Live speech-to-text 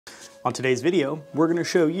On today's video, we're going to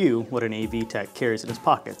show you what an AV tech carries in his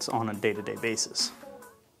pockets on a day-to-day basis.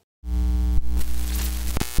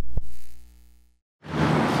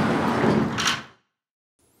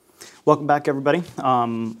 Welcome back, everybody.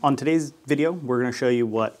 On today's video, we're going to show you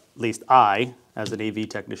what at least I, as an AV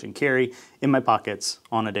technician, carry in my pockets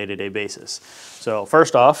on a day-to-day basis. So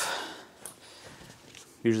first off,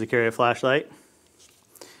 usually carry a flashlight.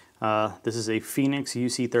 This is a Phoenix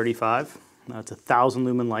UC35. It's a 1,000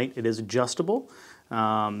 lumen light. It is adjustable.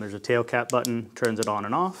 There's a tail cap button, turns it on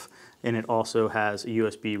and off, and it also has a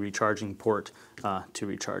USB recharging port to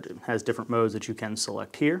recharge it. It has different modes that you can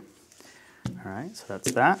select here. All right, so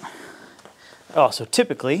that's that. I also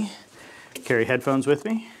typically carry headphones with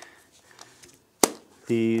me.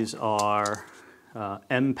 These are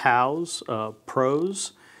MPOWs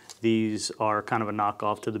Pros. These are kind of a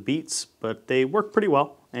knockoff to the Beats, but they work pretty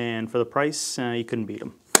well, and for the price, you couldn't beat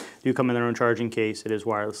them. They do come in their own charging case. It is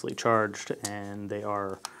wirelessly charged, and they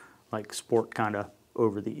are like sport kind of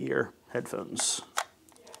over-the-ear headphones.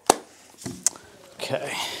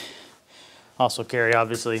 Okay. Also carry,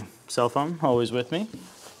 obviously, cell phone, always with me.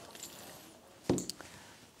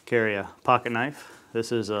 Carry a pocket knife.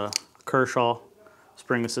 This is a Kershaw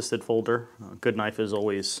spring-assisted folder. A good knife is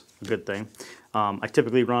always a good thing. I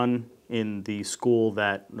typically run in the school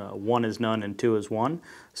that 1 is none and 2 is 1.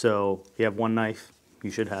 So if you have one knife, you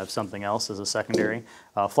should have something else as a secondary.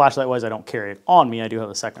 Flashlight-wise, I don't carry it on me. I do have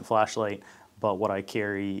a second flashlight, but what I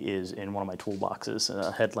carry is in one of my toolboxes,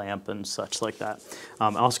 a headlamp and such like that. I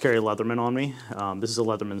also carry a Leatherman on me. This is a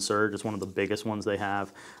Leatherman Surge. It's one of the biggest ones they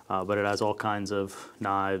have, but it has all kinds of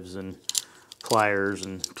knives and pliers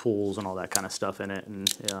and tools and all that kind of stuff in it. And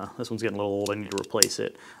this one's getting a little old. I need to replace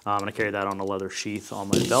it. And I carry that on a leather sheath on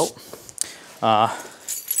my belt.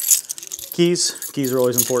 Keys are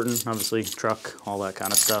always important. Obviously, truck, all that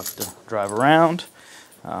kind of stuff to drive around.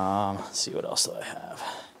 Let's see, what else do I have?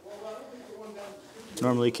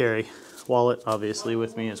 Normally carry wallet, obviously,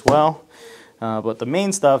 with me as well. But the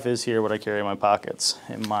main stuff is here, what I carry in my pockets.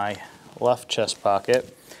 In my left chest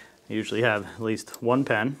pocket, I usually have at least one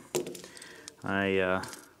pen.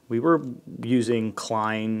 We were using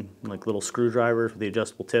Klein, like little screwdrivers with the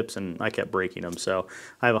adjustable tips, and I kept breaking them. So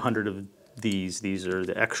I have 100 of these. These are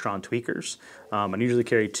the Extron tweakers. I usually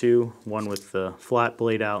carry 2, one with the flat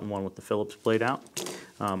blade out and one with the Phillips blade out.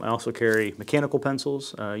 I also carry mechanical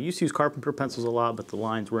pencils. I used to use carpenter pencils a lot, but the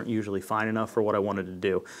lines weren't usually fine enough for what I wanted to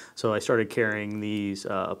do. So I started carrying these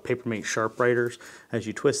Papermate sharp writers. As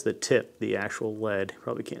you twist the tip, the actual lead, you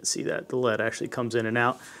probably can't see that, the lead actually comes in and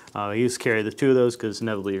out. I used to carry the 2 of those because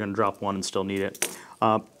inevitably you're going to drop one and still need it.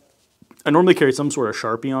 I normally carry some sort of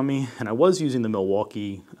Sharpie on me, and I was using the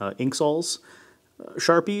Milwaukee Inksols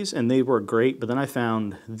Sharpies, and they work great, but then I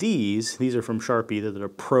found these are from Sharpie. They're the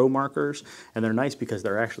Pro markers, and they're nice because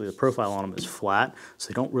they're actually, the profile on them is flat, so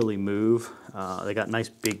they don't really move. They got nice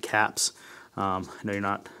big caps. I know you're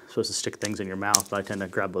not supposed to stick things in your mouth, but I tend to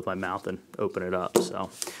grab with my mouth and open it up,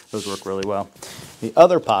 so those work really well. The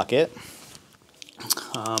other pocket,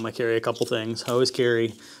 I carry a couple things. I always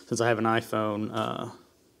carry, since I have an iPhone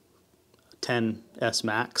 10s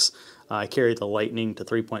Max, I carry the Lightning to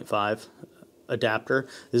 3.5 adapter.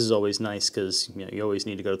 This is always nice because you always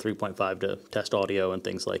need to go to 3.5 to test audio and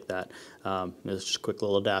things like that. It's just a quick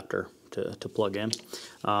little adapter to plug in.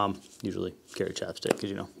 Usually carry chapstick because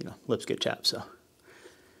you know lips get chapped. So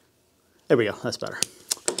there we go. That's better.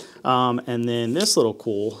 And then this little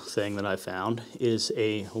cool thing that I found is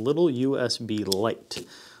a little USB light.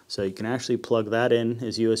 So you can actually plug that in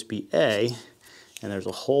as USB-A, and there's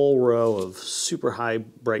a whole row of super high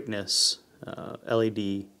brightness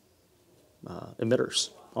LED emitters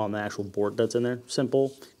on the actual board that's in there.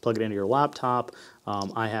 Simple, plug it into your laptop.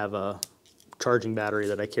 I have a charging battery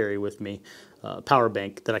that I carry with me, power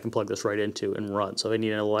bank that I can plug this right into and run. So if I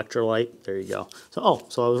need an electrolyte, there you go. So,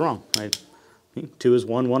 so I was wrong. 2 is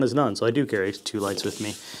 1, 1 is none. So I do carry 2 lights with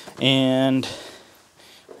me. And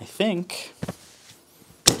I think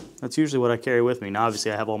that's usually what I carry with me. Now,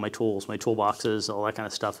 obviously, I have all my tools, my toolboxes, all that kind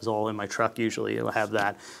of stuff is all in my truck usually. I'll have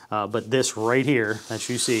that. But this right here, as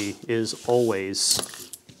you see, is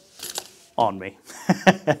always on me.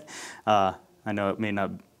 I know it may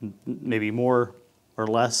not, maybe more or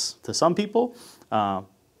less to some people,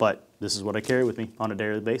 but this is what I carry with me on a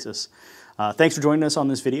daily basis. Thanks for joining us on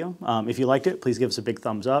this video. If you liked it, please give us a big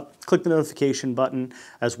thumbs up. Click the notification button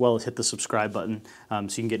as well as hit the subscribe button so you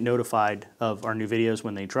can get notified of our new videos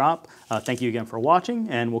when they drop. Thank you again for watching,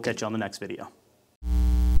 and we'll catch you on the next video.